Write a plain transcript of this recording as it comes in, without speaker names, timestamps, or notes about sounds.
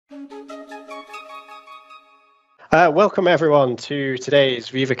Welcome everyone to today's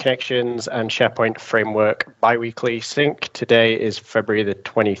Viva Connections and SharePoint Framework bi-weekly sync. Today is February the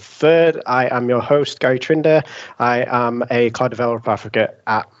 23rd. I am your host, Garry Trinder. I am a cloud developer advocate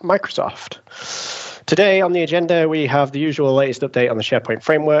at Microsoft. Today on the agenda, we have the usual latest update on the SharePoint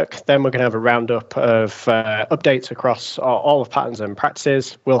framework. Then we're going to have a roundup of updates across all of patterns and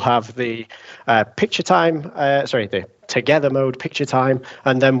practices. We'll have the picture time, the together mode picture time,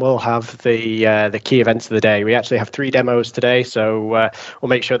 and then we'll have the key events of the day. We actually have 3 demos today, so we'll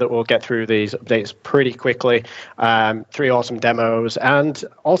make sure that we'll get through these updates pretty quickly. 3 awesome demos and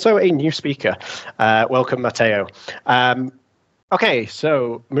also a new speaker. Welcome, Matteo. Okay,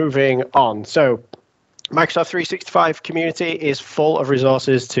 so moving on. So Microsoft 365 community is full of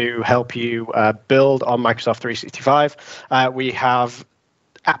resources to help you build on Microsoft 365. We have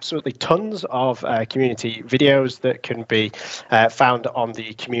absolutely tons of community videos that can be found on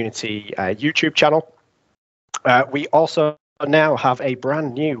the community YouTube channel. We also now have a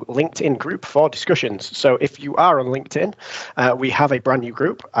brand new LinkedIn group for discussions. So if you are on LinkedIn, we have a brand new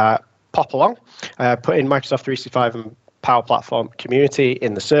group. Pop along, put in Microsoft 365 and Power Platform community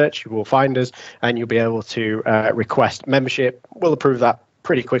in the search. You will find us and you'll be able to request membership. We'll approve that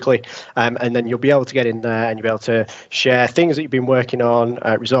pretty quickly, and then you'll be able to get in there and you'll be able to share things that you've been working on,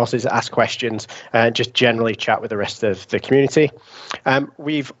 resources, ask questions, and just generally chat with the rest of the community.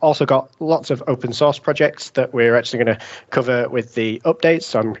 We've also got lots of open source projects that we're actually going to cover with the updates,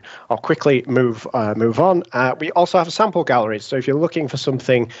 so I'll quickly move on. We also have a sample galleries, so if you're looking for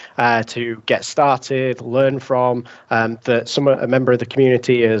something to get started, learn from, that a member of the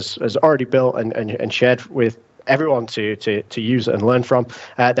community has already built and shared with everyone to use and learn from,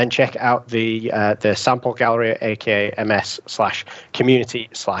 then check out the sample gallery, aka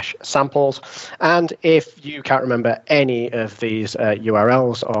ms/community/samples. And if you can't remember any of these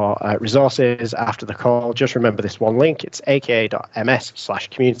URLs or resources after the call, just remember this one link. It's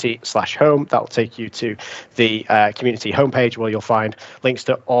aka.ms/community/home. That'll take you to the community homepage where you'll find links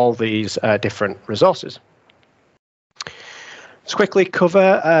to all these different resources. Let's quickly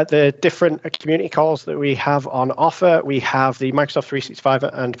cover the different community calls that we have on offer. We have the Microsoft 365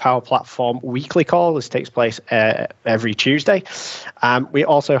 and Power Platform weekly call. This takes place every Tuesday. We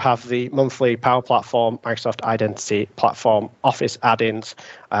also have the monthly Power Platform, Microsoft Identity Platform, Office add-ins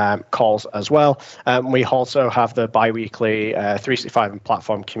calls as well. We also have the bi-weekly 365 and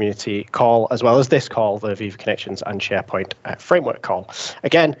Platform community call, as well as this call, the Viva Connections and SharePoint framework call.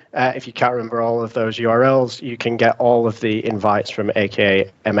 Again, if you can't remember all of those URLs, you can get all of the invites from aka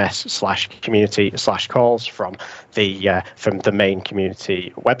ms/community/calls from the main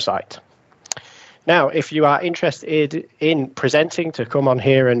community website. Now, if you are interested in presenting, to come on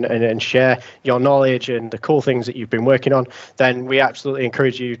here and share your knowledge and the cool things that you've been working on, then we absolutely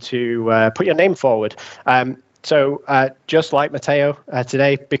encourage you to put your name forward. So just like Matteo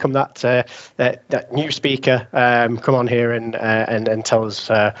today, become that new speaker. Come on here and tell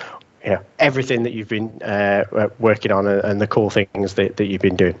us everything that you've been working on and the cool things that you've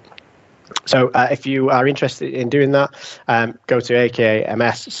been doing. So if you are interested in doing that, go to aka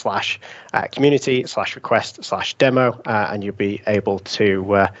ms/community/request/demo, and you'll be able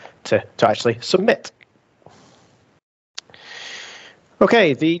to actually submit.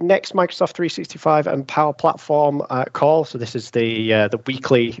 Okay, the next Microsoft 365 and Power Platform call. So this is the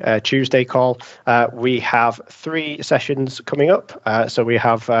weekly Tuesday call. We have 3 sessions coming up. So we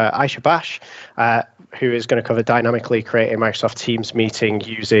have Aisha Bash, who is going to cover dynamically creating Microsoft Teams meeting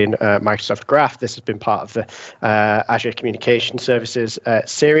using Microsoft Graph. This has been part of the Azure Communication Services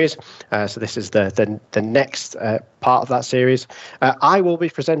series. So this is the next part of that series. I will be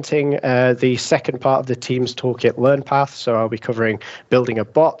presenting the second part of the Teams Toolkit Learn Path. So I'll be covering building a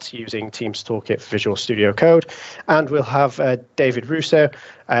bot using Teams Toolkit for Visual Studio Code. And we'll have David Russo,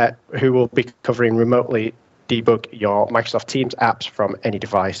 who will be covering remotely debug your Microsoft Teams apps from any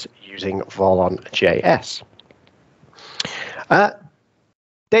device using Volon.js.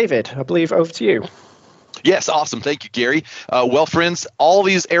 David, I believe over to you. Yes, awesome. Thank you, Gary. Well, friends, all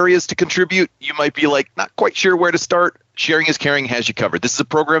these areas to contribute, you might be like, not quite sure where to start. Sharing is Caring has you covered. This is a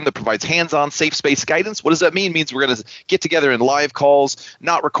program that provides hands-on safe space guidance. What does that mean? It means we're going to get together in live calls,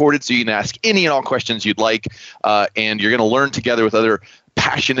 not recorded, so you can ask any and all questions you'd like, and you're going to learn together with other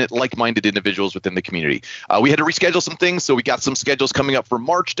passionate, like-minded individuals within the community. We had to reschedule some things, so we got some schedules coming up for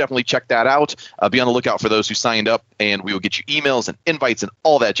March. Definitely check that out. Be on the lookout for those who signed up, and we will get you emails and invites and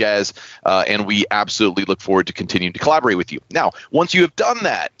all that jazz, and we absolutely look forward to continuing to collaborate with you. Now, once you have done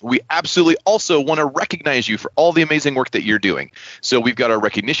that, we absolutely also want to recognize you for all the amazing work that you're doing. So we've got our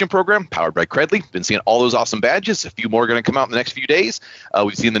recognition program powered by Credly. Been seeing all those awesome badges. A few more are going to come out in the next few days.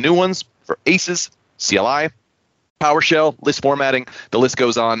 We've seen the new ones for ACES, CLI, PowerShell, list formatting, the list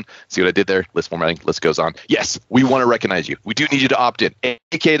goes on. See what I did there? List formatting, list goes on. Yes, we want to recognize you. We do need you to opt in.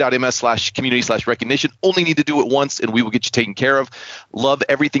 aka.ms/community/recognition. Only need to do it once and we will get you taken care of. Love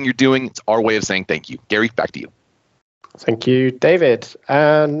everything you're doing. It's our way of saying thank you. Garry, back to you. Thank you, David.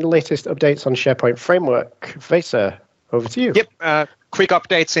 And latest updates on SharePoint Framework. Vesa, over to you. Yep. Quick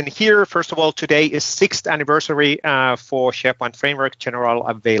updates in here. First of all, today is 6th anniversary for SharePoint Framework general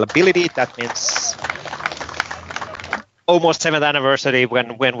availability. That means almost 7th anniversary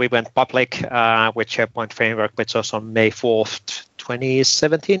when we went public with SharePoint Framework, which was on May 4th,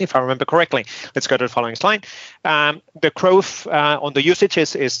 2017, if I remember correctly. Let's go to the following slide. The growth on the usage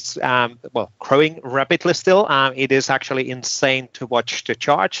is growing rapidly still. It is actually insane to watch the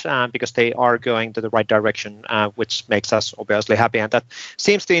charts because they are going to the right direction, which makes us obviously happy. And that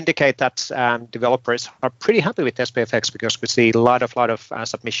seems to indicate that developers are pretty happy with SPFx because we see a lot of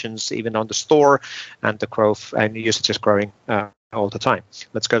submissions even on the store, and the growth and usage is growing all the time.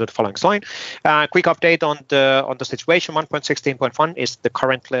 Let's go to the following slide. Quick update on the situation. 1.16.1 is the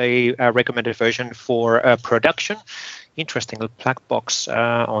currently recommended version for production. Interesting little black box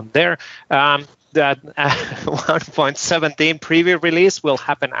on there. That 1.17 preview release will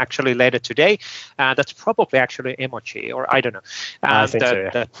happen actually later today. That's probably actually emoji, or I don't know. I think so,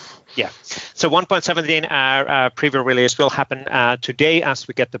 yeah. Yeah. So 1.17 preview release will happen today as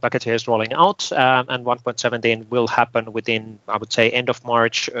we get the packages rolling out, and 1.17 will happen within, I would say, end of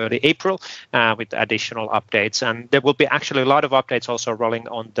March, early April, with additional updates. And there will be actually a lot of updates also rolling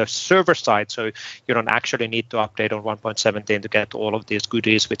on the server side, so you don't actually need to update on 1.17 to get all of these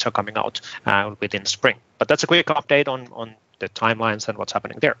goodies which are coming out within spring. But that's a quick update on the timelines and what's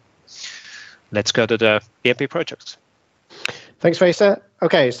happening there. Let's go to the PnP projects. Thanks, Vesa.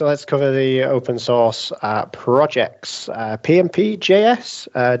 Okay, so let's cover the open source projects.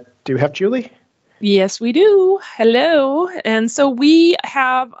 PnPjs, do we have Julie? Yes, we do. Hello. And so we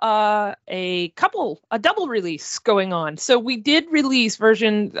have a double release going on. So we did release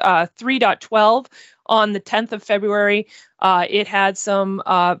version 3.12 on the 10th of February. It had some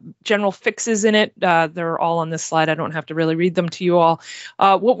general fixes in it. They're all on this slide. I don't have to really read them to you all.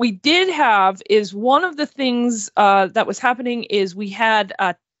 What we did have is one of the things that was happening is we had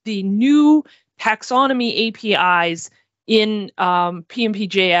the new taxonomy APIs in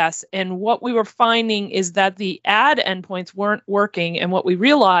PnPjs, and what we were finding is that the add endpoints weren't working, and what we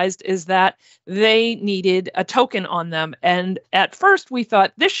realized is that they needed a token on them. And at first we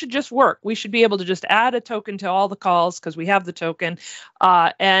thought this should just work. We should be able to just add a token to all the calls because we have the token.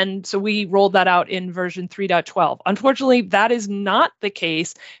 And so we rolled that out in version 3.12. Unfortunately, that is not the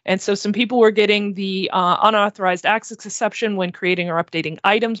case. And so some people were getting the unauthorized access exception when creating or updating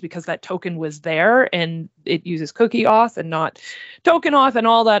items because that token was there and it uses cookie auth and not token auth and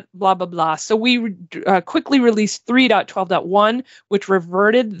all that blah, blah, blah. So we quickly released 3.12.1, which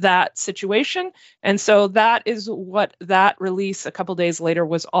reverted that situation. And so that is what that release a couple days later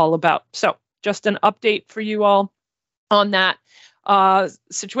was all about. So just an update for you all on that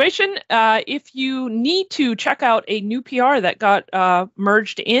situation. If you need to check out a new PR that got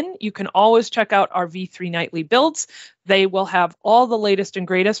merged in, you can always check out our V3 nightly builds. They will have all the latest and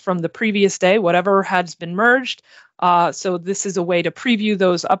greatest from the previous day, whatever has been merged. So this is a way to preview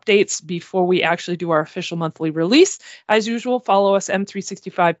those updates before we actually do our official monthly release. As usual, follow us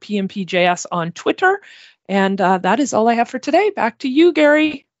M365 PnPjs on Twitter. And that is all I have for today. Back to you,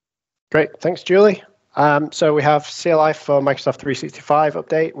 Garry. Great. Thanks, Julie. So we have CLI for Microsoft 365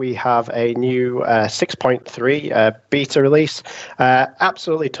 update. We have a new 6.3 beta release.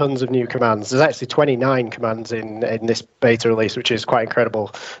 Absolutely tons of new commands. There's actually 29 commands in this beta release, which is quite incredible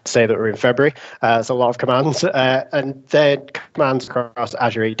to say that we're in February. There's a lot of commands. And they're commands across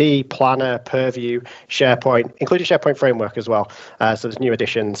Azure AD, Planner, Purview, SharePoint, including SharePoint Framework as well. So there's new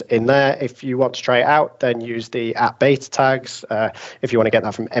additions in there. If you want to try it out, then use the @beta tags. If you want to get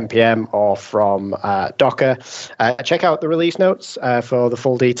that from NPM or from Docker. Check out the release notes for the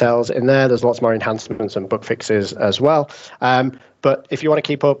full details in there. There's lots more enhancements and bug fixes as well. But if you want to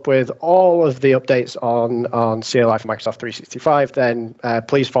keep up with all of the updates on CLI for Microsoft 365, then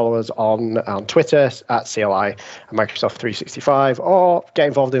please follow us on Twitter at CLI and Microsoft 365, or get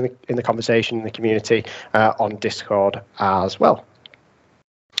involved in the conversation in the community on Discord as well.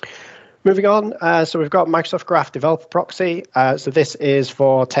 Moving on, so we've got Microsoft Graph Developer Proxy. So this is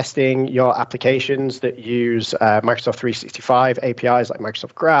for testing your applications that use Microsoft 365 APIs like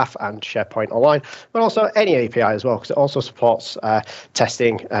Microsoft Graph and SharePoint Online, but also any API as well, because it also supports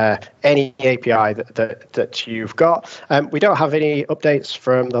testing any API that you've got. We don't have any updates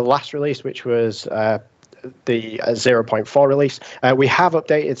from the last release, which was the 0.4 release. We have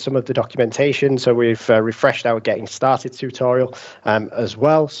updated some of the documentation, so we've refreshed our Getting Started tutorial as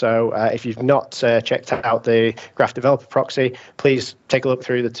well. So if you've not checked out the Graph Developer Proxy, please take a look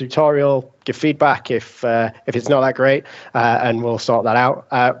through the tutorial, give feedback if it's not that great, and we'll sort that out.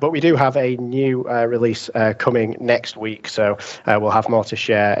 But we do have a new release coming next week, so we'll have more to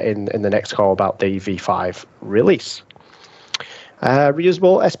share in the next call about the V5 release.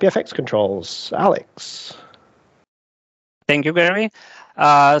 Reusable SPFx controls. Alex. Thank you, Garry.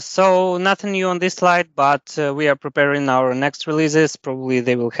 So nothing new on this slide, but we are preparing our next releases. Probably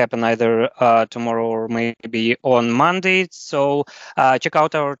they will happen either tomorrow or maybe on Monday. So check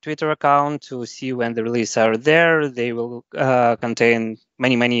out our Twitter account to see when the releases are there. They will contain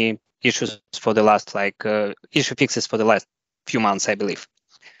many issues for the last, issue fixes for the last few months, I believe.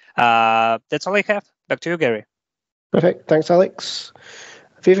 That's all I have. Back to you, Garry. Perfect. Thanks, Alex.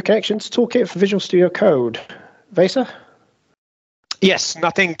 Viva Connections Toolkit for Visual Studio Code. Vesa? Yes,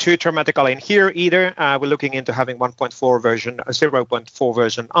 nothing too dramatical in here either. We're looking into having 1.4 version, 0.4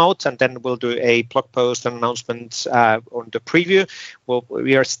 version out, and then we'll do a blog post and announcement on the preview.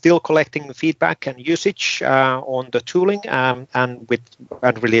 We are still collecting feedback and usage on the tooling and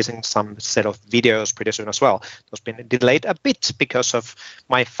releasing some set of videos pretty soon as well. It's been delayed a bit because of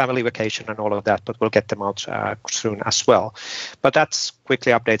my family vacation and all of that, but we'll get them out soon as well. But that's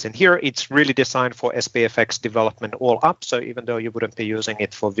quickly updates in here. It's really designed for SPFx development all up. So even though you wouldn't be using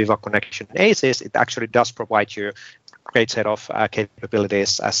it for Viva Connection ACES, it actually does provide you a great set of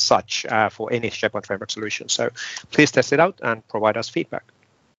capabilities as such for any SharePoint framework solution. So please test it out and provide us feedback.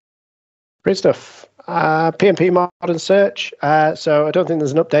 Great stuff. PnP modern search. So I don't think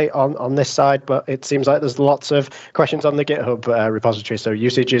there's an update on this side, but it seems like there's lots of questions on the GitHub repository. So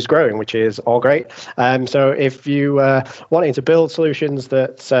usage is growing, which is all great. So if you wanting to build solutions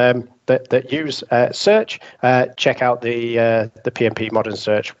that use search, check out the PnP modern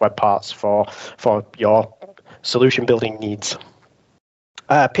search web parts for your solution building needs.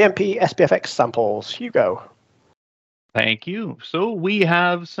 PnP SPFx samples. Hugo. Thank you. So we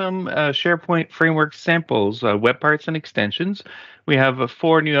have some SharePoint framework samples, web parts and extensions. We have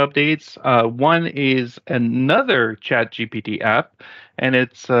 4 new updates. One is another ChatGPT app, and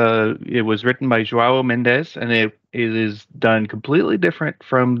it was written by João Mendes, and it is done completely different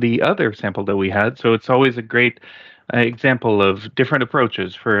from the other sample that we had. So it's always a great example of different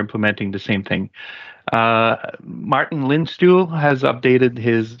approaches for implementing the same thing. Martin Lindstuhl has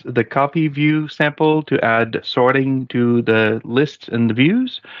updated the copy view sample to add sorting to the lists and the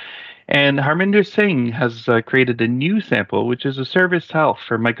views. And Harminder Singh has created a new sample, which is a service health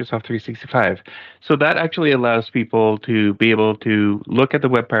for Microsoft 365. So that actually allows people to be able to look at the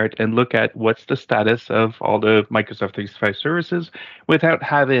web part and look at what's the status of all the Microsoft 365 services without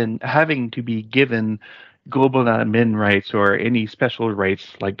having to be given global admin rights or any special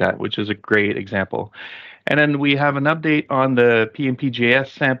rights like that, which is a great example. And then we have an update on the PnPjs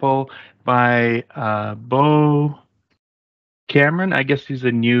sample by Bo Cameron. I guess he's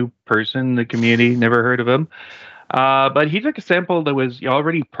a new person in the community, never heard of him. But he took a sample that was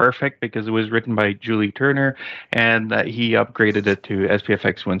already perfect because it was written by Julie Turner, and he upgraded it to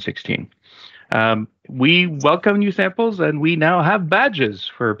SPFx 116. We welcome new samples, and we now have badges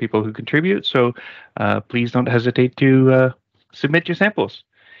for people who contribute. So please don't hesitate to submit your samples.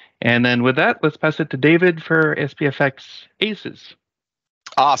 And then with that, let's pass it to David for SPFx ACES.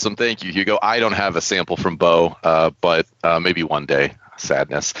 Awesome. Thank you, Hugo. I don't have a sample from Bo, but maybe one day.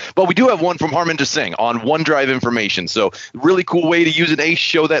 Sadness. But we do have one from Harminder Singh on OneDrive information. So really cool way to use an ACE,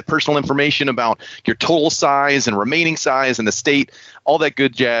 show that personal information about your total size and remaining size and the state, all that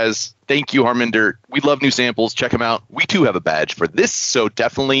good jazz. Thank you, Harminder. We love new samples. Check them out. We too have a badge for this, so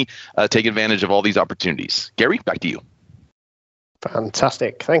definitely take advantage of all these opportunities. Garry, back to you.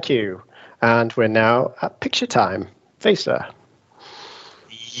 Fantastic. Thank you. And we're now at picture time. Vesa.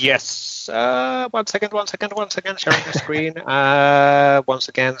 Yes. One second. Sharing the screen. Once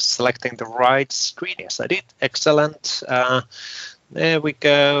again, selecting the right screen. Yes, I did. Excellent. There we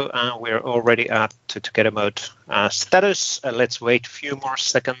go. We're already at Together mode status. Let's wait a few more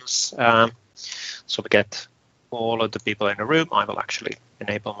seconds so we get all of the people in the room. I will actually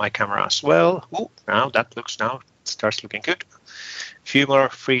enable my camera as well. Ooh, now it starts looking good. A few more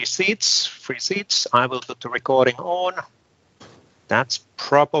free seats. I will put the recording on. That's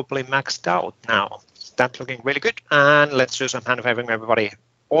probably maxed out now. That's looking really good. And let's do some hand waving, everybody.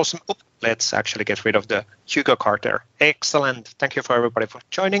 Awesome. Let's actually get rid of the Hugo Carter. Excellent. Thank you for everybody for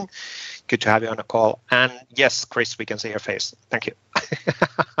joining. Good to have you on the call. And yes, Chris, we can see your face. Thank you.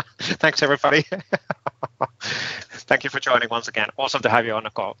 Thanks, everybody. Thank you for joining once again. Awesome to have you on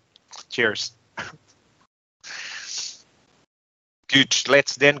the call. Cheers. Good.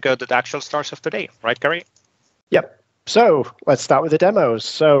 Let's then go to the actual stars of today, right, Garry? Yep. So let's start with the demos.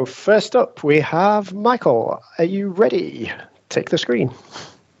 So first up, we have Michael. Are you ready? Take the screen.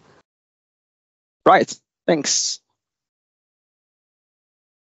 Right. Thanks.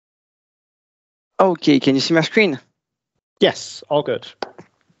 Okay, can you see my screen? Yes, all good.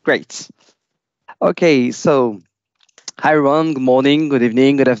 Great. Okay, so hi everyone, good morning, good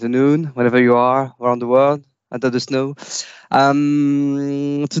evening, good afternoon, wherever you are around the world, under the snow.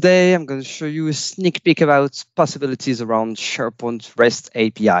 Today I'm going to show you a sneak peek about possibilities around SharePoint REST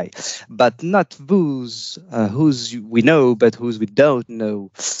API, but not whose we know, but whose we don't know.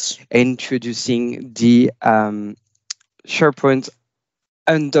 Introducing the SharePoint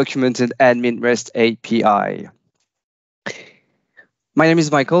undocumented admin REST API. My name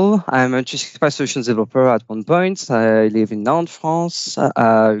is Michael. I'm a 365 solutions developer at onepoint. I live in Nantes, France.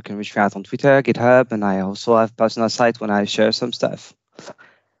 You can reach me out on Twitter, GitHub, and I also have a personal site when I share some stuff.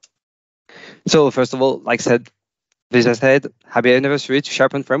 So first of all, like I said, Vesa said, happy anniversary to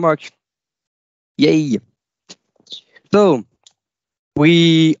SharePoint Framework. Yay! So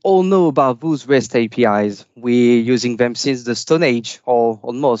we all know about those REST APIs. We're using them since the Stone Age, or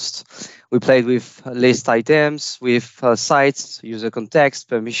almost. We played with list items, with sites, user context,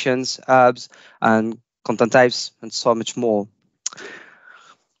 permissions, hubs, and content types, and so much more.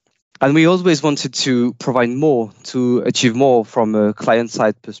 And we always wanted to provide more, to achieve more from a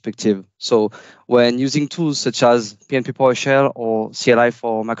client-side perspective. So when using tools such as PnPjs or CLI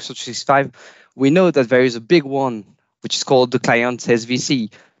for Microsoft 365, we know that there is a big one, which is called the client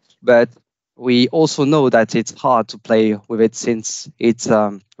SVC. But we also know that it's hard to play with it since it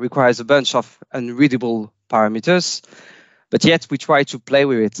requires a bunch of unreadable parameters, but yet we try to play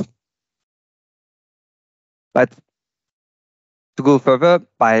with it. But to go further,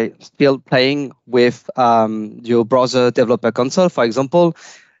 by still playing with your browser developer console, for example,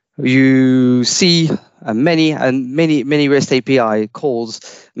 you see many REST API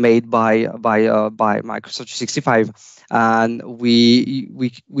calls made by Microsoft 365, and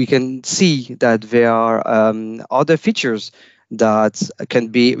we can see that there are other features that can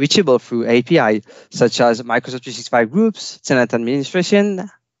be reachable through API, such as Microsoft 365 groups, tenant administration,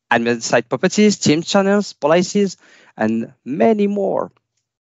 admin site properties, team channels, policies, and many more.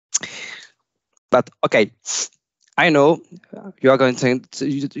 But okay, I know you're going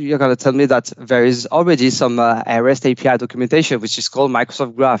to tell me that there is already some REST API documentation, which is called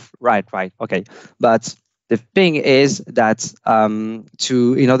Microsoft Graph. Right, okay. But the thing is that in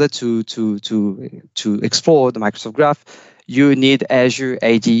order to explore the Microsoft Graph, you need Azure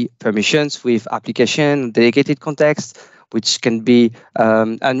AD permissions with application dedicated context, which can be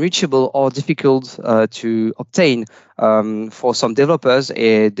unreachable or difficult to obtain for some developers,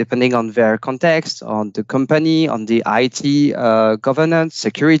 depending on their context, on the company, on the IT governance,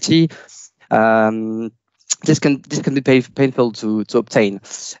 security. This can be painful to obtain,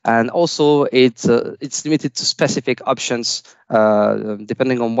 and also it's limited to specific options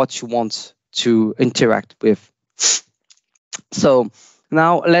depending on what you want to interact with. So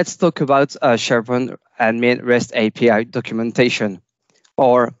now let's talk about SharePoint admin REST API documentation.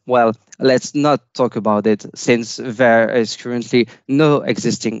 Or, well, let's not talk about it since there is currently no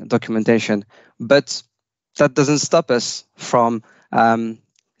existing documentation. But that doesn't stop us from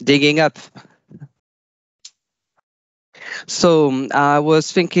digging up. So I was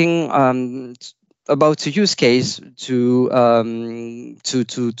thinking about a use case to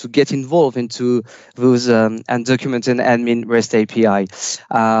get involved into those undocumented admin REST API.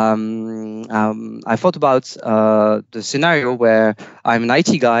 I thought about the scenario where I'm an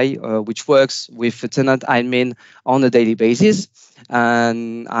IT guy which works with a tenant admin on a daily basis,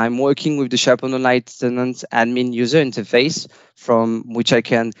 and I'm working with the SharePoint Online tenant admin user interface from which I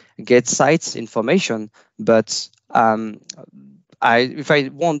can get sites information, but if I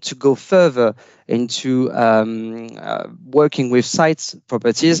want to go further into working with sites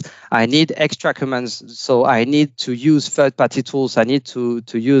properties, I need extra commands. So I need to use third-party tools. I need to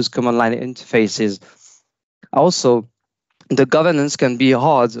use command line interfaces. Also, the governance can be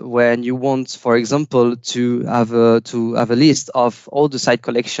hard when you want, for example, to have a list of all the site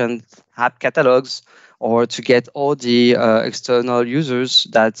collection app catalogs, or to get all the external users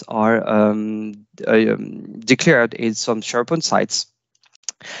that are declared in some SharePoint sites.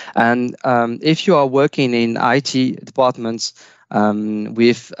 And if you are working in IT departments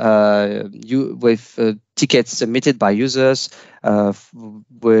with tickets submitted by users,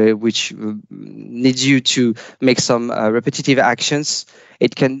 which needs you to make some repetitive actions,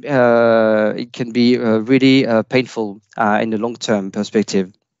 it can be really painful in the long-term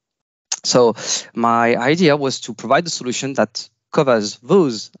perspective. So my idea was to provide a solution that covers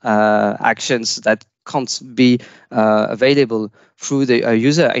those actions that can't be available through the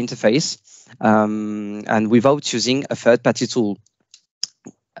user interface and without using a third-party tool.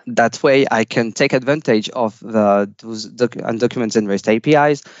 That way, I can take advantage of those undocumented REST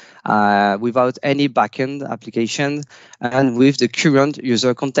APIs without any backend application and with the current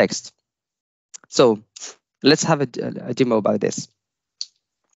user context. So let's have a demo about this.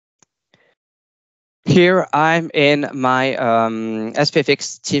 Here I'm in my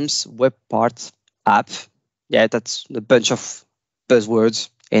SPFx Teams web part app. Yeah, that's a bunch of buzzwords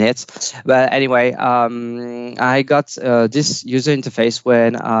in it. But anyway, I got this user interface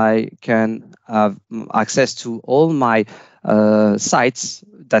when I can have access to all my sites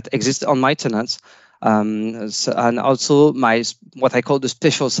that exist on my tenants, and also my what I call the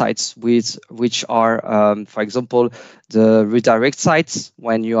special sites, which are, for example, the redirect sites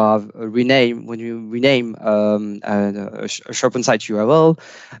when you have rename a SharePoint site URL.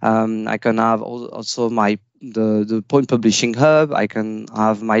 I can have also the point publishing hub. I can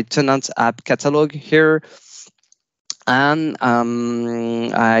have my tenant app catalog here. And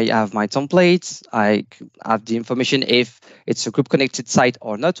I have my templates. I have the information if it's a group connected site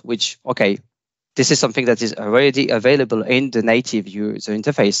or not, which, okay, this is something that is already available in the native user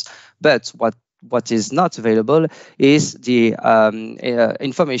interface. But what is not available is the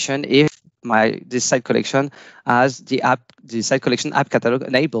information if this site collection has the site collection app catalog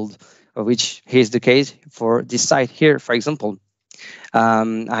enabled, which is the case for this site here, for example.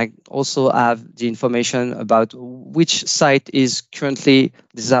 I also have the information about which site is currently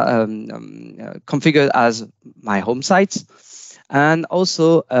configured as my home site, and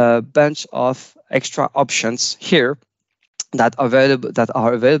also a bunch of extra options here that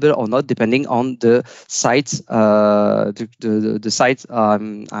are available or not, depending on the site, the site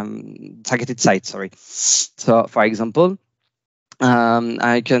targeted site. Sorry. So, for example,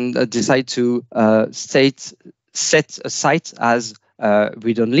 I can decide to set a site as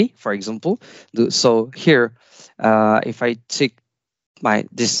read-only, for example. So here, if I take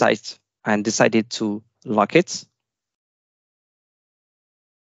this site and decided to lock it,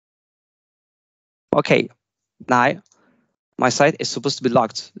 okay, now my site is supposed to be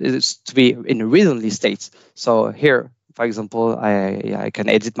locked. It is to be in a read-only state. So here, for example, I can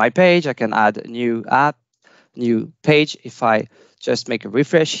edit my page. I can add a new app, new page. If I just make a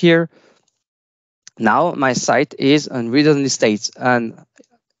refresh here, now my site is in read-only state, and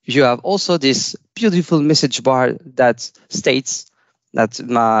you have also this beautiful message bar that states that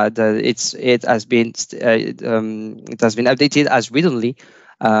it has been updated as read-only.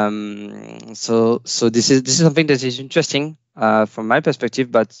 So this is something that is interesting from my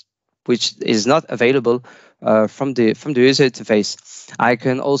perspective, but which is not available from the user interface. I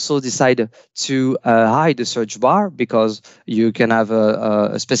can also decide to hide the search bar, because you can have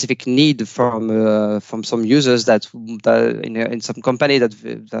a specific need from some users that in some company that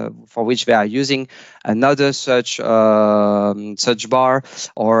for which they are using another search bar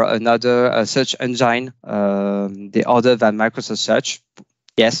or another search engine, the other than Microsoft Search.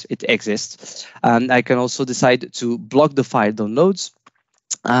 Yes, it exists. And I can also decide to block the file downloads.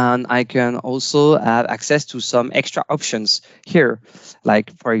 And I can also have access to some extra options here.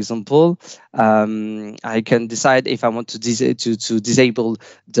 Like, for example, I can decide if I want to disable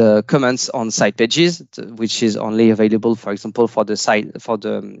the comments on site pages, which is only available, for example, for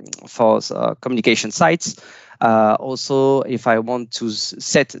communication sites. Also, if I want to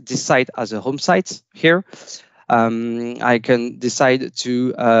set this site as a home site here, I can decide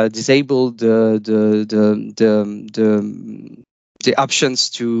to disable the options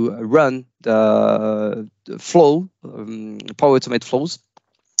to run the flow, Power Automate flows,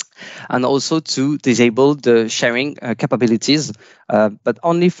 and also to disable the sharing capabilities, but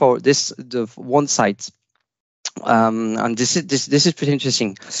only for the one site. And this is pretty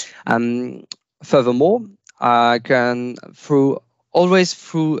interesting. Furthermore, I can always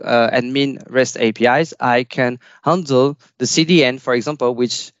through admin REST APIs, I can handle the CDN, for example,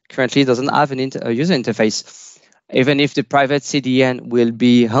 which currently doesn't have a user interface. Even if the private CDN will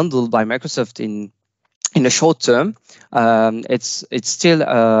be handled by Microsoft in the short term, it's still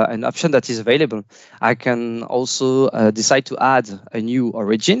an option that is available. I can also decide to add a new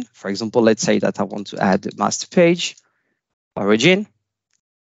origin. For example, let's say that I want to add the master page origin.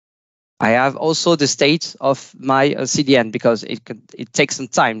 I have also the state of my CDN, because it takes some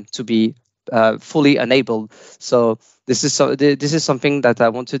time to be fully enabled. So this is something that I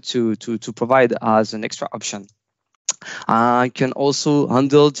wanted to provide as an extra option. I can also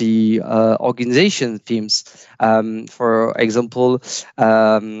handle the organization themes. For example,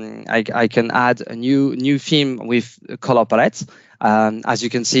 I can add a new theme with color palette. As you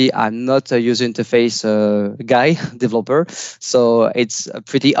can see, I'm not a user interface guy developer, so it's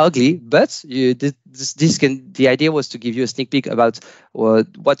pretty ugly. But the idea was to give you a sneak peek about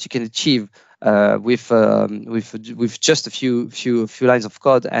what you can achieve with just a few lines of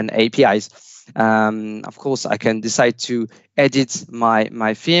code and APIs. Of course, I can decide to edit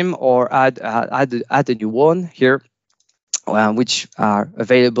my theme or add a new one here, which are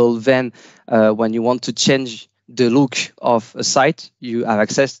available then when you want to change the look of a site. You have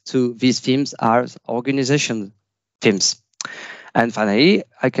access to these themes as organization themes. And finally,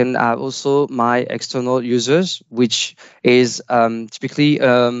 I can have also my external users, which is typically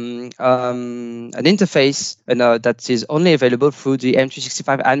an interface that is only available through the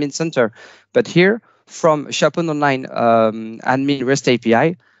M365 Admin Center. But here, from SharePoint Online Admin REST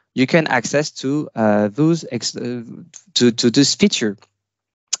API, you can access to this feature.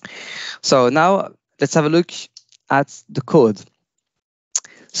 So now let's have a look at the code.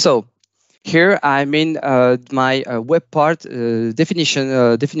 So here I'm in my web part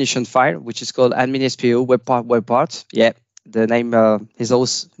definition file, which is called admin SPO web part. Yeah, the name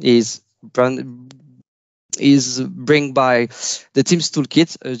is bring by the Teams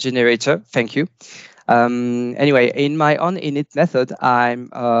Toolkit generator. Thank you. Anyway, in my own init method, I'm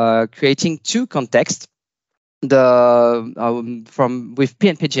creating two contexts. With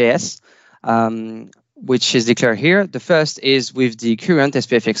PnPjs, which is declared here. The first is with the current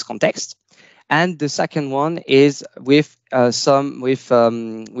SPFx context, and the second one is with with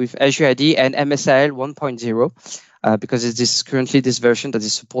Azure AD and MSIL 1.0, because it is currently this version that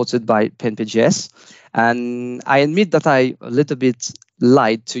is supported by PnPjs. And I admit that I a little bit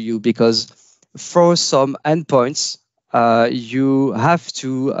lied to you, because for some endpoints you have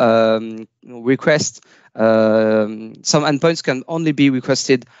to request. Some endpoints can only be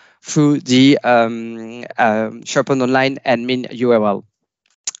requested through the SharePoint Online admin URL.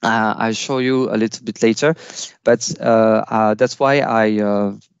 I'll show you a little bit later, but that's why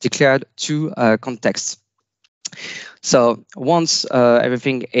I declared two contexts. So once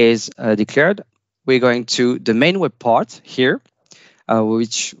everything is declared, we're going to the main web part here,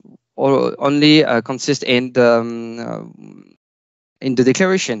 which only consists in the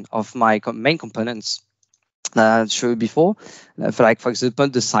declaration of my main components. I showed you before, for example,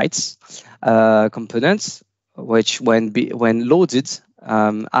 the sites components, which when loaded,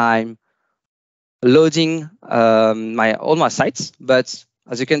 I'm loading all my sites. But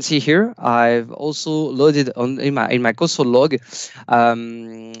as you can see here, I've also loaded in my console log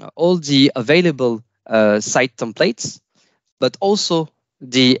all the available site templates, but also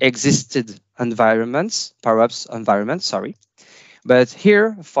the existed environments, Power-Ups environments. Sorry. But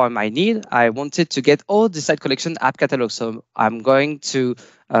here, for my need, I wanted to get all the site collection app catalog. So I'm going to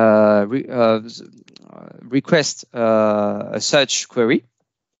request a search query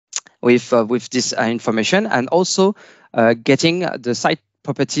with this information, and also getting the site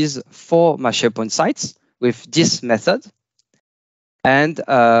properties for my SharePoint sites with this method. And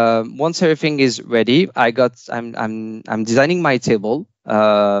once everything is ready, I'm designing my table,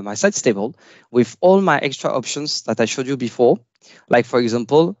 my sites table, with all my extra options that I showed you before. Like, for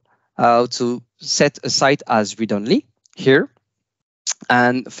example, to set a site as read-only here,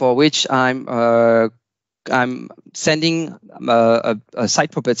 and for which I'm sending a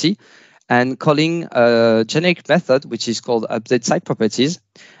site property and calling a generic method, which is called update site properties,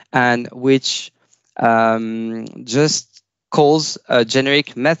 and which just calls a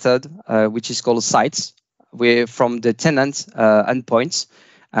generic method, which is called sites, from the tenant endpoints,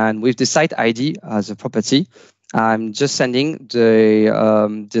 and with the site ID as a property. I'm just sending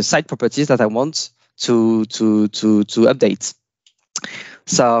the site properties that I want to update.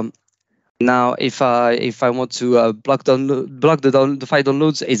 So now, if I want to block the file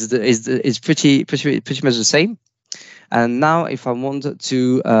downloads, is pretty much the same. And now, if I want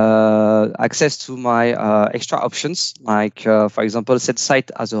to access to my extra options, like for example, set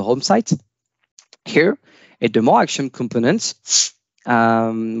site as a home site, here in the more action components,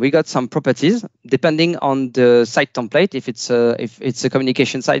 we got some properties depending on the site template. If it's a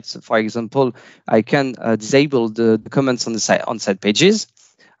communication site, for example, I can disable the comments on the site on site pages,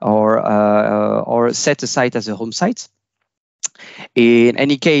 or set a site as a home site. In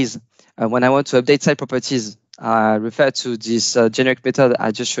any case, when I want to update site properties, I refer to this generic method I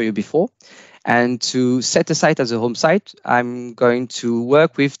just showed you before. And to set a site as a home site, I'm going to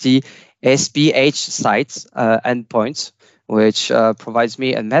work with the SPH sites endpoints, which provides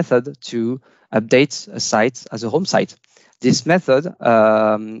me a method to update a site as a home site. This method,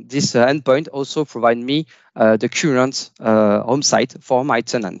 this endpoint also provides me the current home site for my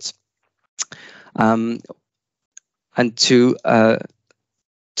tenant. And to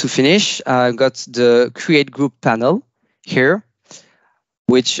finish, I got the create group panel here,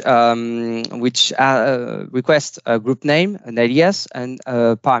 which requests a group name, an alias, and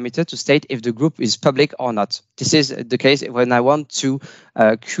a parameter to state if the group is public or not. This is the case when I want to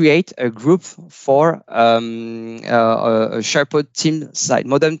create a group for a SharePoint team site,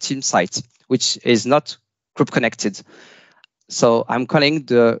 modern team site, which is not group connected. So I'm calling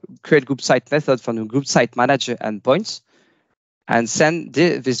the create group site method from the group site manager endpoint and send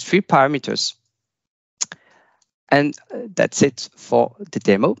these 3 parameters. And that's it for the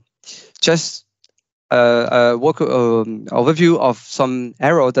demo. Just a overview of some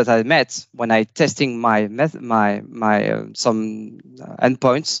error that I met when I testing my some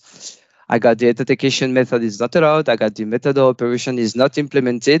endpoints. I got the authentication method is not allowed. I got the method operation is not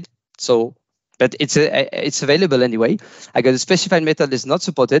implemented. So, but it's available anyway. I got a specified method is not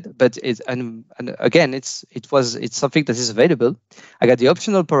supported, but and again it's something that is available. I got the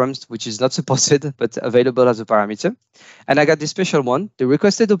optional params which is not supported but available as a parameter, and I got the special one. The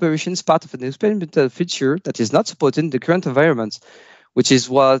requested operation is part of an experimental feature that is not supported in the current environment, which is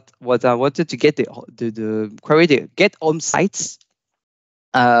what I wanted to get the query the get home sites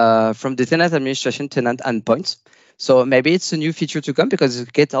from the tenant administration tenant endpoint. So maybe it's a new feature to come because it's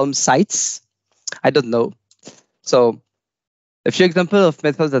get home sites. I don't know. So a few examples of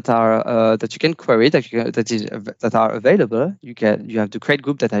methods that are that you can query that are available. You have the create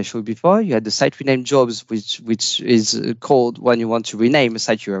group that I showed before. You had the site rename jobs, which is called when you want to rename a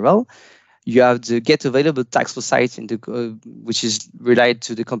site URL. You have the get available tags for sites in the which is related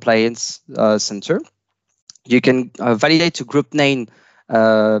to the compliance center. You can validate a group name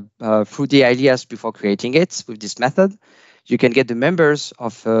through the alias before creating it with this method. You can get the members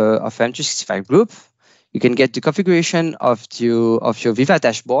of M365 group. You can get the configuration of your Viva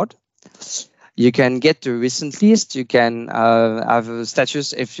dashboard. You can get the recent list. You can have a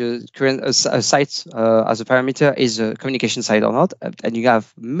status if your current site as a parameter is a communication site or not, and you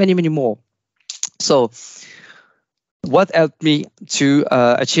have many more. So, what helped me to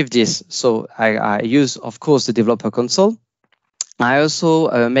achieve this? So I use, of course, the developer console. I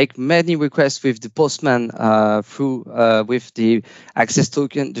also make many requests with the Postman through with the access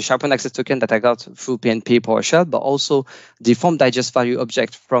token, the SharePoint access token that I got through PnP PowerShell, but also the form digest value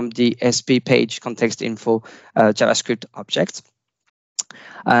object from the SP page context info JavaScript object,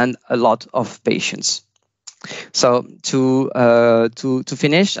 and a lot of patience. So to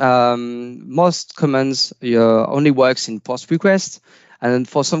finish, most commands only works in post request, and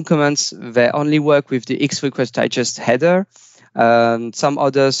for some commands they only work with the X request digest header. Some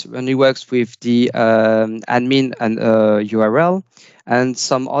others only works with the admin and URL, and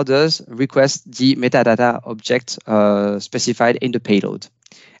some others request the metadata object specified in the payload.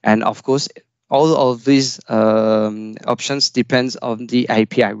 And of course, all of these options depends on the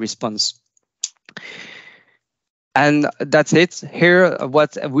API response. And that's it. Here,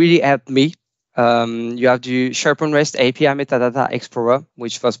 what really helped me. You have the SharePoint REST API Metadata Explorer,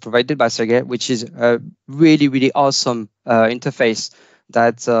 which was provided by Sergey, which is a really awesome interface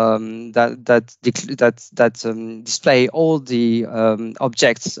that display all the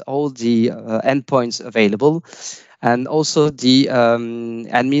objects, all the endpoints available, and also the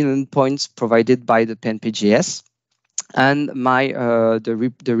admin endpoints provided by the PnPjs, and my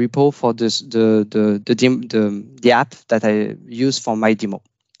the repo for this the app that I use for my demo.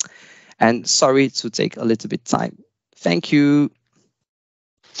 And sorry to take a little bit time. Thank you.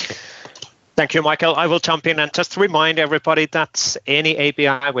 Thank you, Michael. I will jump in and just remind everybody that any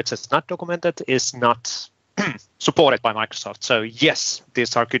API which is not documented is not supported by Microsoft. So yes,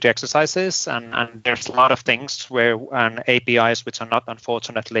 these are good exercises, and there's a lot of things where APIs which are not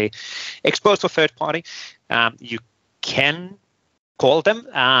unfortunately exposed to third party. You can call them,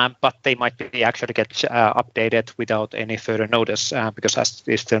 but they might be actually get updated without any further notice, because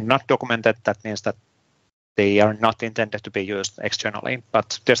if they're not documented, that means that they are not intended to be used externally.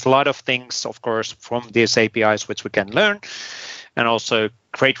 But there's a lot of things, of course, from these APIs which we can learn, and also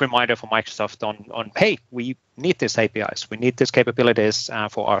great reminder for Microsoft on hey, we need these APIs, we need these capabilities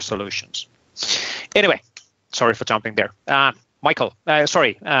for our solutions. Anyway, sorry for jumping there. Michael,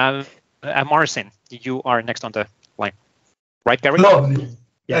 Marcin, you are next on the line. Right, Garry? Lovely.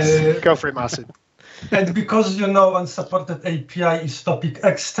 Yes, go for it, Marcin. And because unsupported API is topic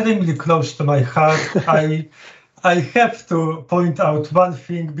extremely close to my heart, I have to point out one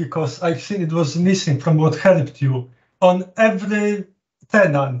thing, because I've seen it was missing from what helped you on every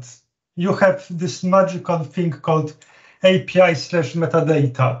tenant, you have this magical thing called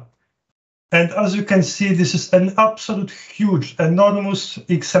API/metadata. And as you can see, this is an absolute huge, enormous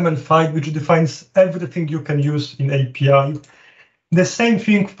XML file which defines everything you can use in API. The same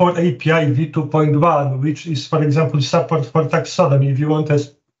thing for API v2.1, which is, for example, support for taxonomy. If you want to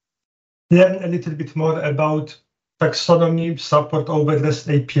learn a little bit more about taxonomy, support over REST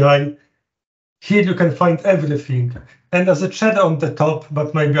API, here you can find everything. And as a chat on the top,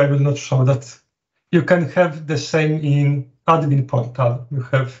 but maybe I will not show that, you can have the same in admin portal. You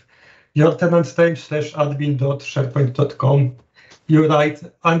have your tenant name /admin.sharepoint.com. You write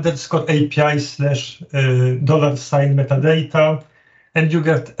 _API/$metadata, and you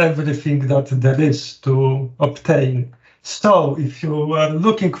get everything that there is to obtain. So if you are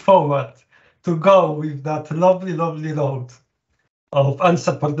looking forward to go with that lovely, lovely road of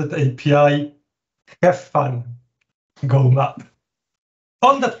unsupported API, have fun, go mad.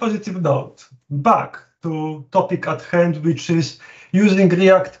 On that positive note, back to topic at hand, which is using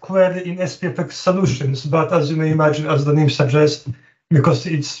React query in SPFx solutions. But as you may imagine, as the name suggests, because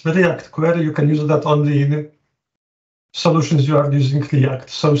it's React query, you can use that only in solutions you are using React.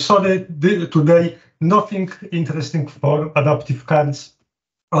 So sorry, today, nothing interesting for adaptive cards,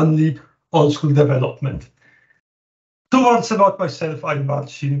 only old school development. 2 words about myself, I'm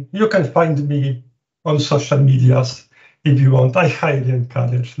Marcin. You can find me on social medias if you want. I highly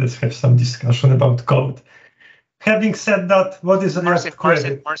encourage, let's have some discussion about code. Having said that, what is React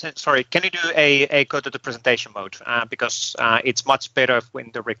query? Marcin, sorry, can you do a go to the presentation mode? Because it's much better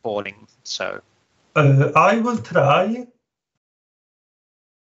when the recording, so. I will try.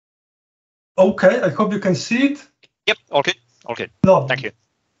 Okay, I hope you can see it. Yep, all good, all good. No. Thank you.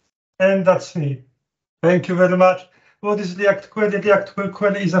 And that's me. Thank you very much. What is React query? React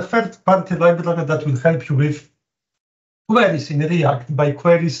query is a third-party library that will help you with queries in React. By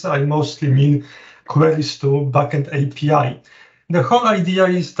queries, I mostly mean queries to backend API. The whole idea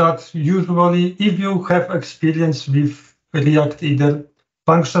is that usually, if you have experience with React, either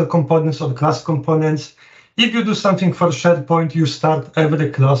functional components or class components, if you do something for SharePoint, you start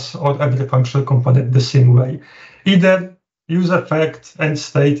every class or every functional component the same way. Either use effect and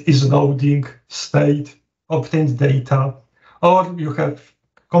state is loading, state obtains data, or you have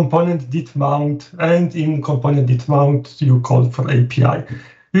component did mount, and in component did mount, you call for API,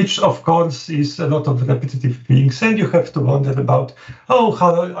 which of course is a lot of repetitive things, and you have to wonder about, how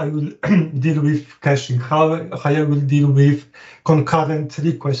I will deal with caching, how I will deal with concurrent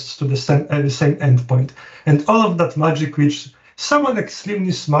requests to the same endpoint, and all of that magic which someone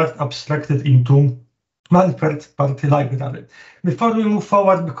extremely smart abstracted into one third-party library. Before we move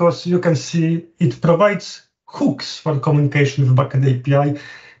forward, because you can see it provides hooks for communication with backend API,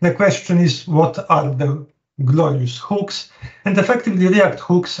 the question is, what are the glorious hooks? And effectively, React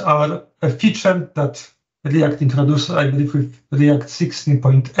hooks are a feature that React introduced, I believe, with React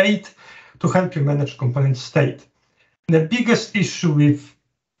 16.8 to help you manage component state. The biggest issue with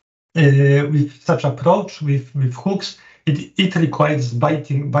such approach, with hooks, it requires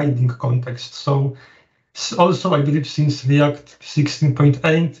binding context. So also, I believe, since React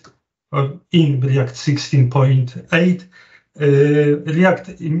 16.8, or in React 16.8,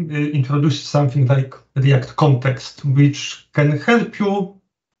 React introduced something like React context, which can help you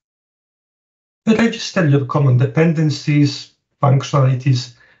register your common dependencies,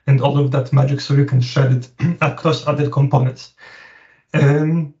 functionalities, and all of that magic so you can share it across other components.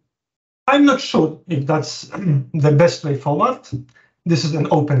 I'm not sure if that's the best way forward. This is an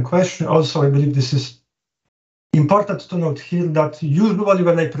open question. Also, I believe this is important to note here that usually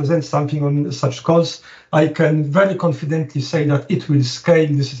when I present something on such calls, I can very confidently say that it will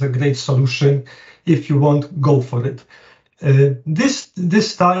scale. This is a great solution. If you want, go for it.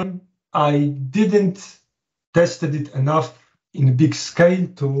 This time, I didn't tested it enough in big scale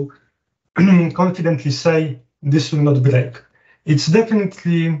to confidently say this will not break. It's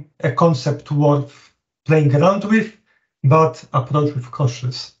definitely a concept worth playing around with, but approach with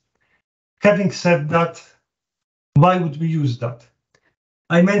cautious. Having said that, why would we use that?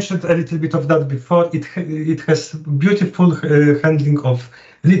 I mentioned a little bit of that before. It has beautiful handling of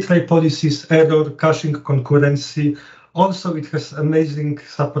retry policies, error, caching, concurrency. Also, it has amazing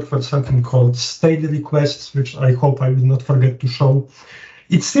support for something called state requests, which I hope I will not forget to show.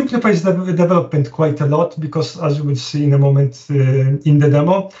 It simplifies the development quite a lot because, as you will see in a moment in the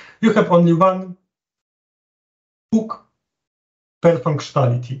demo, you have only one hook per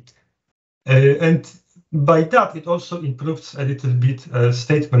functionality. And by that, it also improves a little bit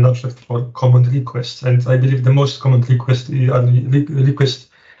state management for common requests. And I believe the most common requests are requests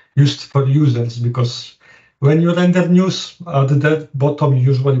used for users, because When you render news at the bottom, you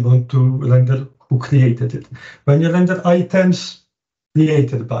usually want to render who created it. When you render items,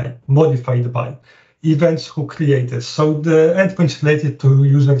 created by, modified by, events, who created. So the endpoints related to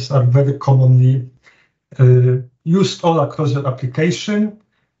users are very commonly used all across your application.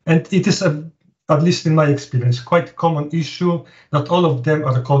 And it is, at least in my experience, quite common issue that all of them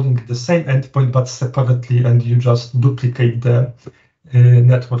are calling the same endpoint but separately, and you just duplicate the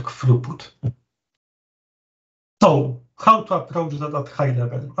network throughput. So how to approach that at high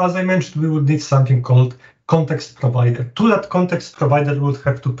level? As I mentioned, we would need something called context provider. To that context provider, we would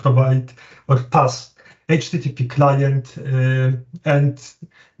have to provide or pass HTTP client, and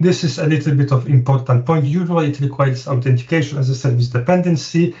this is a little bit of important point. Usually it requires authentication as a service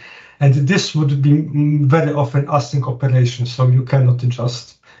dependency, and this would be very often async operation, so you cannot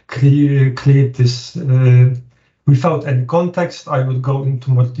just create this without any context. I will go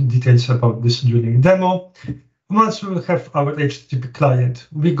into more details about this during demo. Once we will have our HTTP client,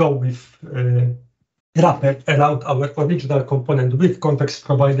 we go with wrapper around our original component with context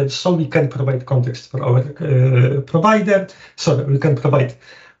provider, so we can provide context for our provider. So we can provide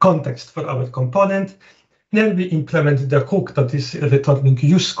context for our component. Then we implement the hook that is returning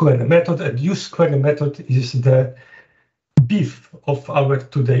useQuery method, and useQuery method is the beef of our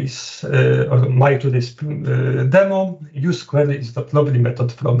today's or my today's demo. UseQuery is the lovely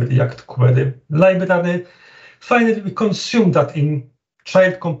method from React Query library. Finally, we consume that in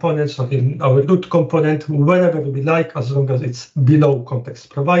child components or in our root component, wherever we like, as long as it's below context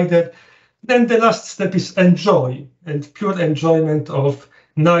provider. Then the last step is enjoy, and pure enjoyment of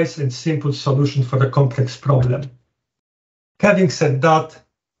nice and simple solution for a complex problem. Having said that,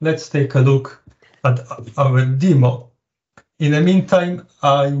 let's take a look at our demo. In the meantime,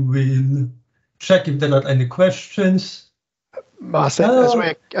 I will check if there are any questions. Marcin,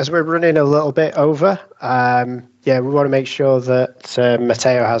 as we're running a little bit over, yeah, we want to make sure that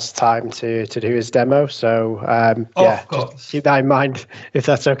Matteo has time to do his demo. So yeah, just keep that in mind if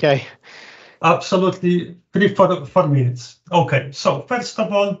that's okay. Absolutely, 4 minutes. Okay, so first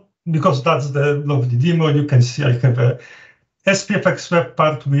of all, because that's the lovely demo, you can see I have a SPFx web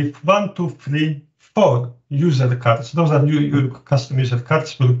part with 1, 2, 3, 4 user cards. Those are new custom user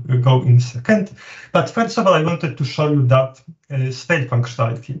cards. We'll go in a second. But first of all, I wanted to show you that state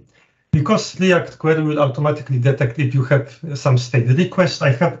functionality. Because React Query will automatically detect if you have some state request,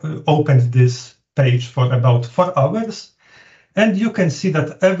 I have opened this page for about 4 hours. And you can see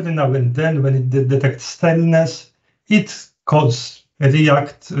that every now and then when it detects staleness, it calls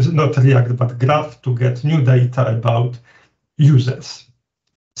React, not React, but Graph to get new data about users.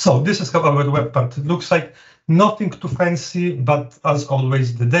 So this is how our web part looks like. Nothing too fancy, but as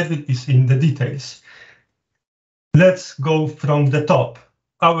always, the devil is in the details. Let's go from the top.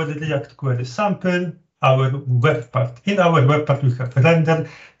 Our React Query sample, our web part. In our web part, we have render.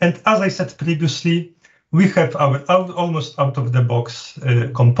 And as I said previously, we have our almost out-of-the-box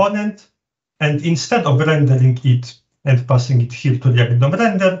component. And instead of rendering it and passing it here to React DOM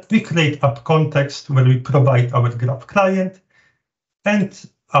render, we create app context where we provide our graph client and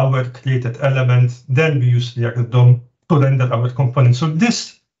our created element. Then we use React DOM to render our component. So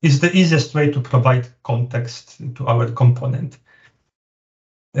this is the easiest way to provide context to our component.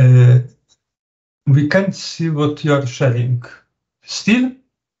 We can't see what you are sharing still.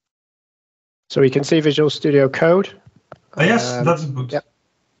 So we can see Visual Studio Code. Yes, that's good. Yep.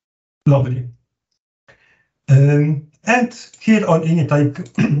 Lovely. And here on init, I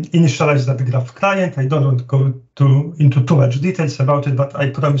initialize that graph client. I don't want to go into too much details about it, but I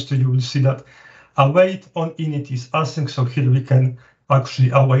promise you will see that await on init is async. So here we can actually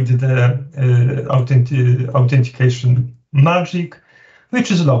await the authentication magic,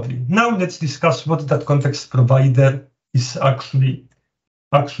 which is lovely. Now let's discuss what that context provider is actually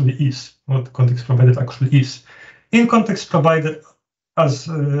is. What context provider actually is. In context provider, as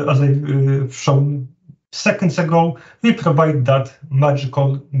I've shown seconds ago, we provide that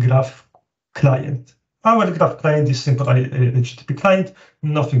magical graph client. Our graph client is simple HTTP client,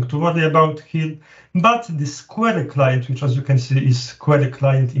 nothing to worry about here. But this query client, which as you can see is query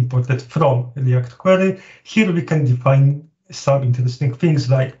client imported from React Query, here we can define some interesting things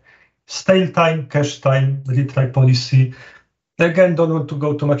like stale time, cache time, retry policy. Again, don't want to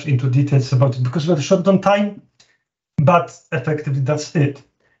go too much into details about it because we're short on time, but effectively that's it.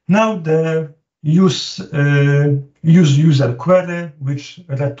 Now the use user query, which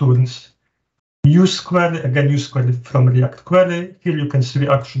returns use query, again use query from React Query. Here you can see we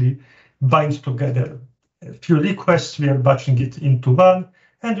actually bind together a few requests. We are batching it into one,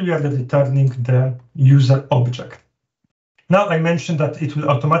 and we are returning the user object. Now I mentioned that it will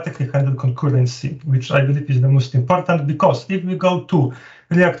automatically handle concurrency, which I believe is the most important, because if we go to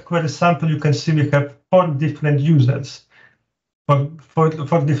React query sample, you can see we have 4 different users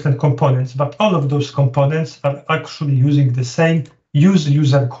for different components, but all of those components are actually using the same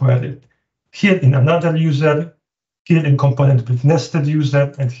user query. Here in another user, here in component with nested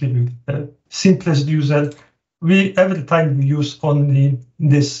user, and here with simplest user. Every time we use only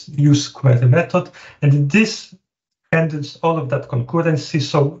this use query method, and this handles all of that concurrency.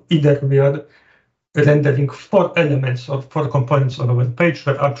 So either we are rendering 4 elements or 4 components on our page,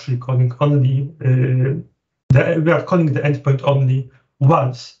 we're actually calling only we are calling the endpoint only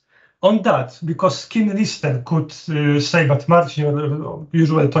once. On that, because skin listener could say that Marcin, you're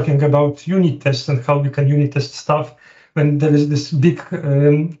usually talking about unit tests and how we can unit test stuff when there is this big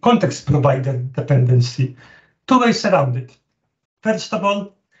context provider dependency. 2 ways around it. First of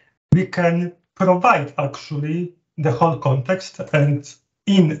all, we can provide actually the whole context, and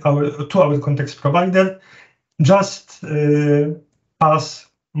to our context provider, just pass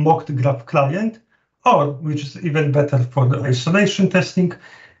mocked graph client, or which is even better for the isolation testing,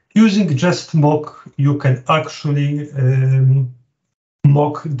 using just mock, you can actually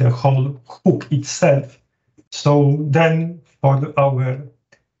mock the whole hook itself. So then for our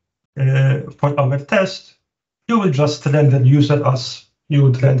test, you will just render user as you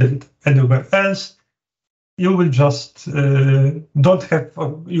would render it anywhere else. You will just you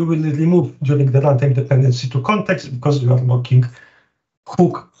will remove during the runtime dependency to context because you are mocking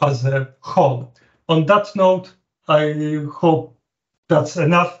hook as a whole. On that note, I hope that's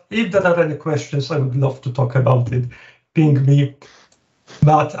enough. If there are any questions, I would love to talk about it. Ping me,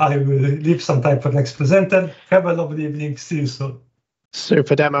 but I will leave some time for next presenter. Have a lovely evening. See you soon.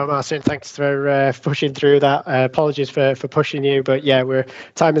 Super demo, Marcin. Thanks for pushing through that. Apologies for pushing you, but yeah,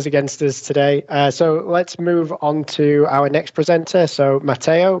 time is against us today. So let's move on to our next presenter. So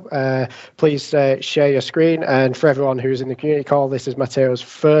Matteo, please share your screen. And for everyone who's in the community call, this is Matteo's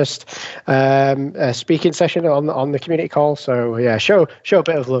first speaking session on the community call. So yeah, show a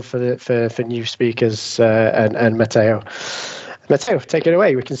bit of love for new speakers and Matteo. Matteo, take it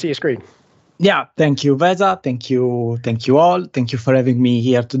away. We can see your screen. Yeah, thank you, Vesa. Thank you all. Thank you for having me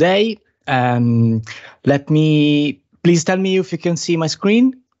here today. Please tell me if you can see my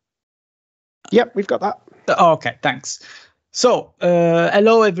screen. Yep, we've got that. Okay, thanks. So,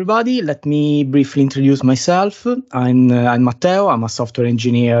 hello everybody. Let me briefly introduce myself. I'm Matteo. I'm a software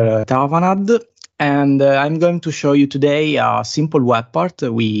engineer at Avanade, and I'm going to show you today a simple web part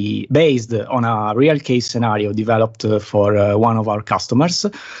based on a real case scenario developed for one of our customers.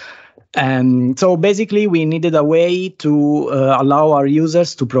 And so basically, we needed a way to allow our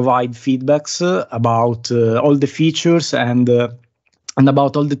users to provide feedbacks about all the features and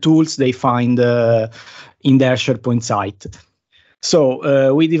about all the tools they find in their SharePoint site.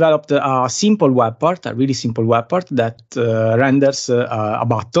 So we developed a simple web part, a really simple web part that renders a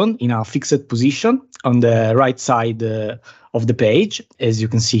button in a fixed position on the right side of the page, as you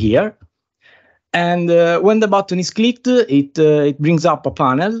can see here. And when the button is clicked, it brings up a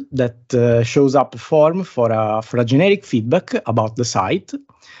panel that shows up a form for a generic feedback about the site.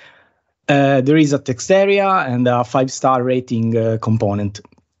 There is a text area and a 5-star rating component.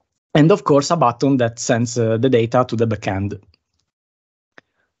 And of course, a button that sends the data to the backend.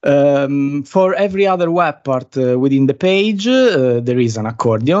 For every other web part within the page, there is an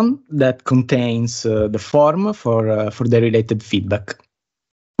accordion that contains the form for the related feedback.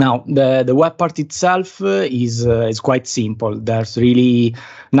 Now, the web part itself is quite simple. There's really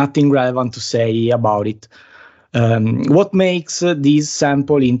nothing relevant to say about it. What makes this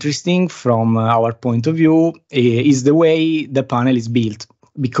sample interesting from our point of view is the way the panel is built,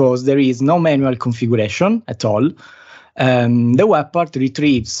 because there is no manual configuration at all. The web part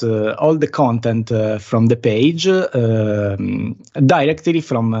retrieves all the content from the page directly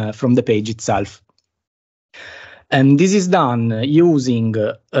from the page itself. And this is done using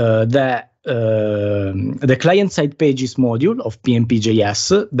the client-side pages module of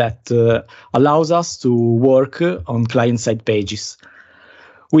PnPjs that allows us to work on client-side pages.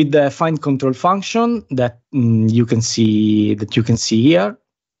 With the find control function that you can see here,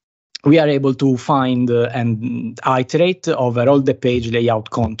 we are able to find and iterate over all the page layout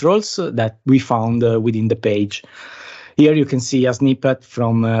controls that we found within the page. Here you can see a snippet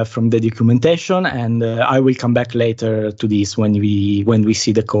from the documentation, and I will come back later to this when we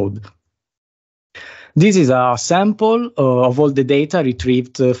see the code. This is a sample of all the data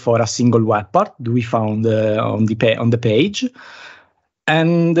retrieved for a single web part we found on the page.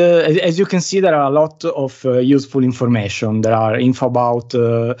 And as you can see, there are a lot of useful information. There are info about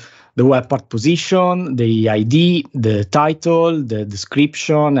the web part position, the ID, the title, the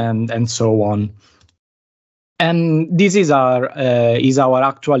description, and so on. And this is our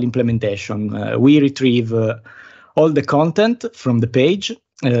actual implementation. We retrieve all the content from the page.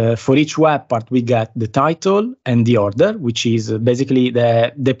 For each web part, we get the title and the order, which is basically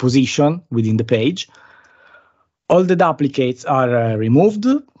the position within the page. All the duplicates are removed.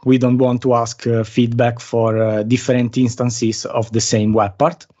 We don't want to ask feedback for different instances of the same web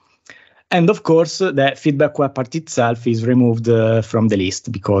part. And of course, the feedback web part itself is removed from the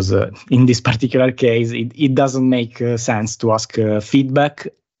list because in this particular case, it doesn't make sense to ask feedback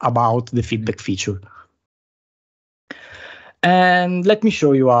about the feedback feature. And let me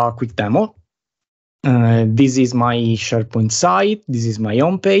show you a quick demo. This is my SharePoint site. This is my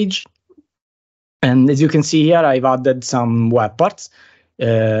home page. And as you can see here, I've added some web parts.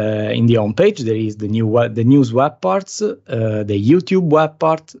 In the home page, there is the news web parts, the YouTube web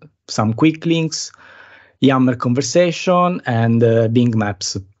part, some quick links, Yammer conversation, and Bing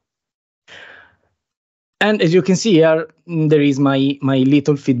Maps. And as you can see here, there is my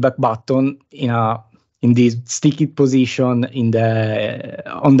little feedback button in this sticky position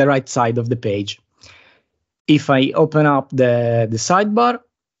on the right side of the page. If I open up the sidebar,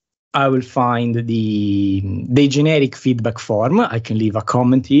 I will find the generic feedback form. I can leave a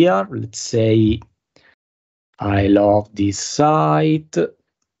comment here. Let's say, I love this site.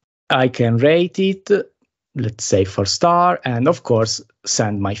 I can rate it, let's say 4-star, and of course,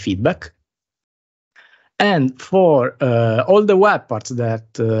 send my feedback. And for all the web parts that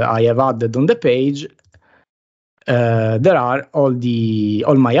I have added on the page, there are all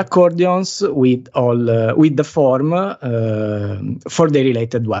my accordions with the form for the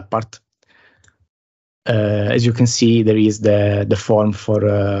related web part. As you can see, there is the form for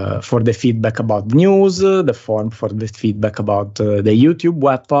the feedback about news, the form for the feedback about the YouTube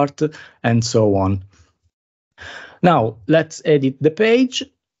web part, and so on. Now let's edit the page,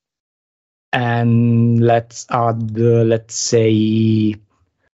 and let's add, let's say,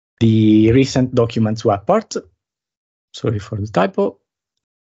 the recent documents web part. Sorry for the typo.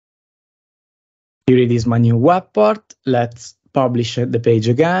 Here it is, my new web part. Let's publish the page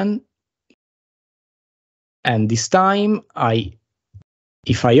again. And this time,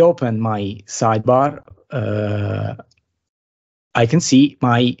 if I open my sidebar, I can see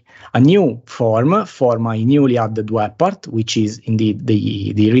a new form for my newly added web part, which is indeed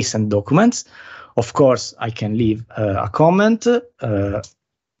the recent documents. Of course, I can leave a comment.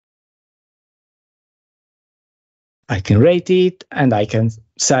 I can rate it, and I can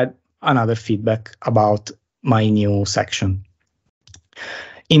set another feedback about my new section.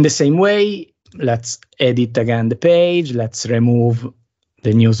 In the same way, let's edit again the page. Let's remove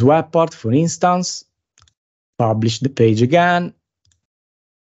the news web part, for instance, publish the page again.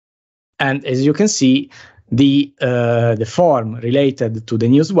 And as you can see, the form related to the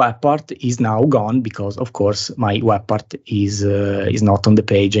news web part is now gone because, of course, my web part is not on the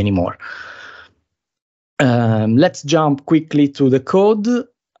page anymore. Let's jump quickly to the code.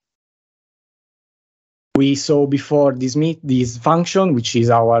 We saw before this function, which is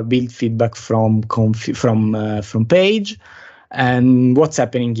our build feedback from page. And what's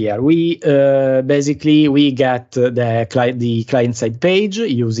happening here? We basically get the client-side page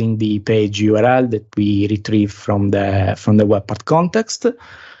using the page URL that we retrieve from the web part context.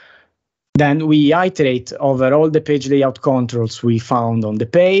 Then we iterate over all the page layout controls we found on the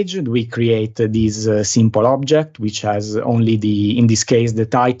page. We create this simple object, which has only in this case, the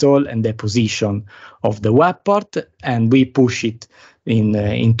title and the position of the web part, and we push it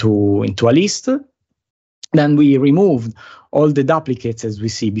into a list. Then we removed all the duplicates as we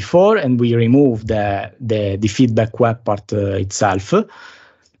see before, and we remove the feedback web part itself.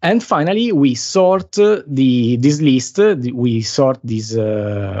 And finally, we sort this list. We sort this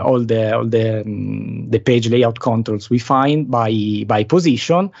all the page layout controls we find by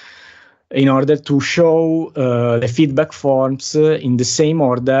position, in order to show the feedback forms in the same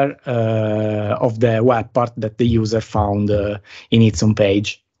order of the web part that the user found in its own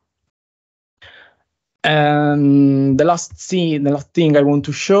page. The last thing I want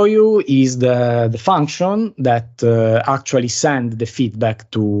to show you is the function that actually send the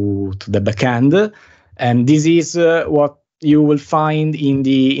feedback to the backend, and this is what you will find in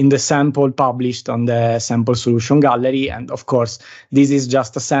the sample published on the sample solution gallery. And of course, this is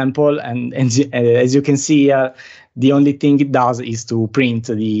just a sample, and as you can see here, the only thing it does is to print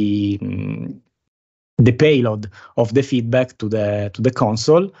the payload of the feedback to the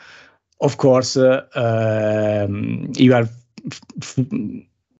console. Of course, you are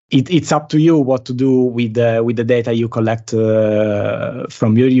it's up to you what to do with the data you collect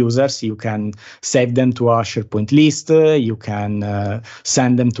from your users. You can save them to a SharePoint list. You can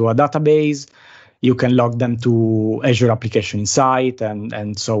send them to a database. You can log them to Azure Application Insight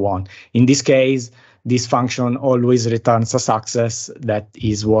and so on. In this case, this function always returns a success. That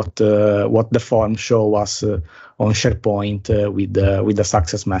is what the form show us on SharePoint with the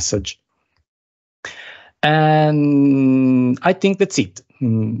success message. And I think that's it.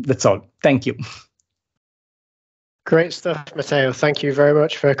 That's all. Thank you. Great stuff, Matteo. Thank you very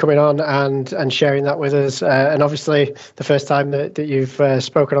much for coming on and sharing that with us. And obviously, the first time that you've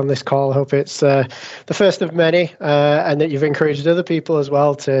spoken on this call, I hope it's the first of many, and that you've encouraged other people as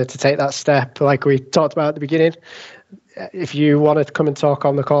well to take that step, like we talked about at the beginning. If you want to come and talk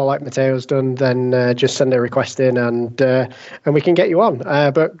on the call like Matteo's done, then just send a request in and we can get you on.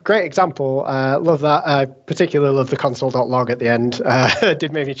 But great example. Love that. I particularly love the console.log at the end.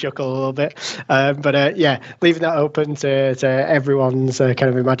 Did make me chuckle a little bit. But yeah, leaving that open to everyone's kind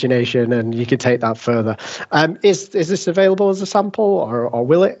of imagination, and you can take that further. Is this available as a sample, or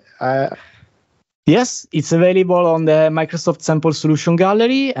will it? Yes, it's available on the Microsoft Sample Solution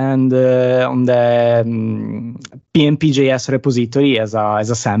Gallery and on the PnPjs repository as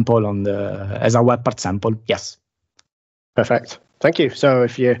a sample as a web part sample. Yes. Perfect. Thank you. So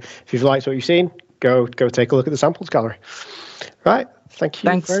if you've liked what you've seen, go take a look at the samples gallery. Right. Thank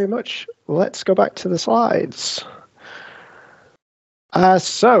you very much. Let's go back to the slides.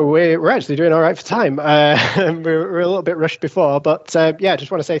 So we're actually doing all right for time. We're a little bit rushed before, but yeah,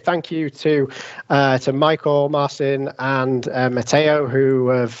 just want to say thank you to Michael, Marcin, and Matteo, who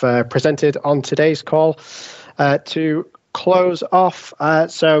have presented on today's call. To close off,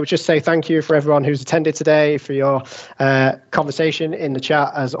 so just say thank you for everyone who's attended today, for your conversation in the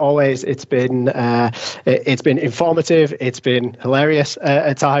chat. As always, it's been informative, it's been hilarious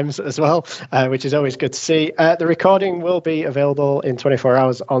at times as well, which is always good to see. The recording will be available in 24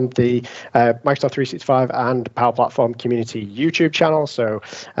 hours on the Microsoft 365 and Power Platform community YouTube channel, so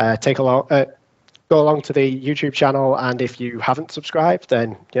go along to the YouTube channel, and if you haven't subscribed,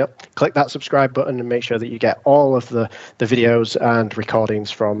 then click that subscribe button and make sure that you get all of the videos and recordings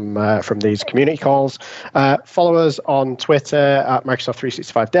from these community calls. Follow us on Twitter at Microsoft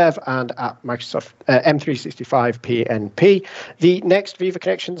 365 Dev and at Microsoft M365 PnP. The next Viva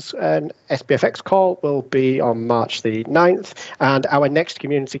Connections and SPFx call will be on March the 9th, and our next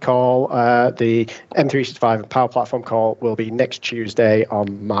community call, the M365 and Power Platform call, will be next Tuesday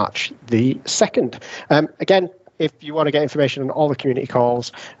on March the 2nd. Again, if you want to get information on all the community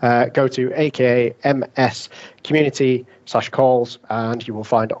calls, go to aka.ms community/calls, and you will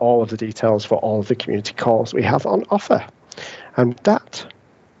find all of the details for all of the community calls we have on offer. And with that,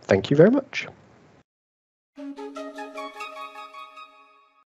 thank you very much.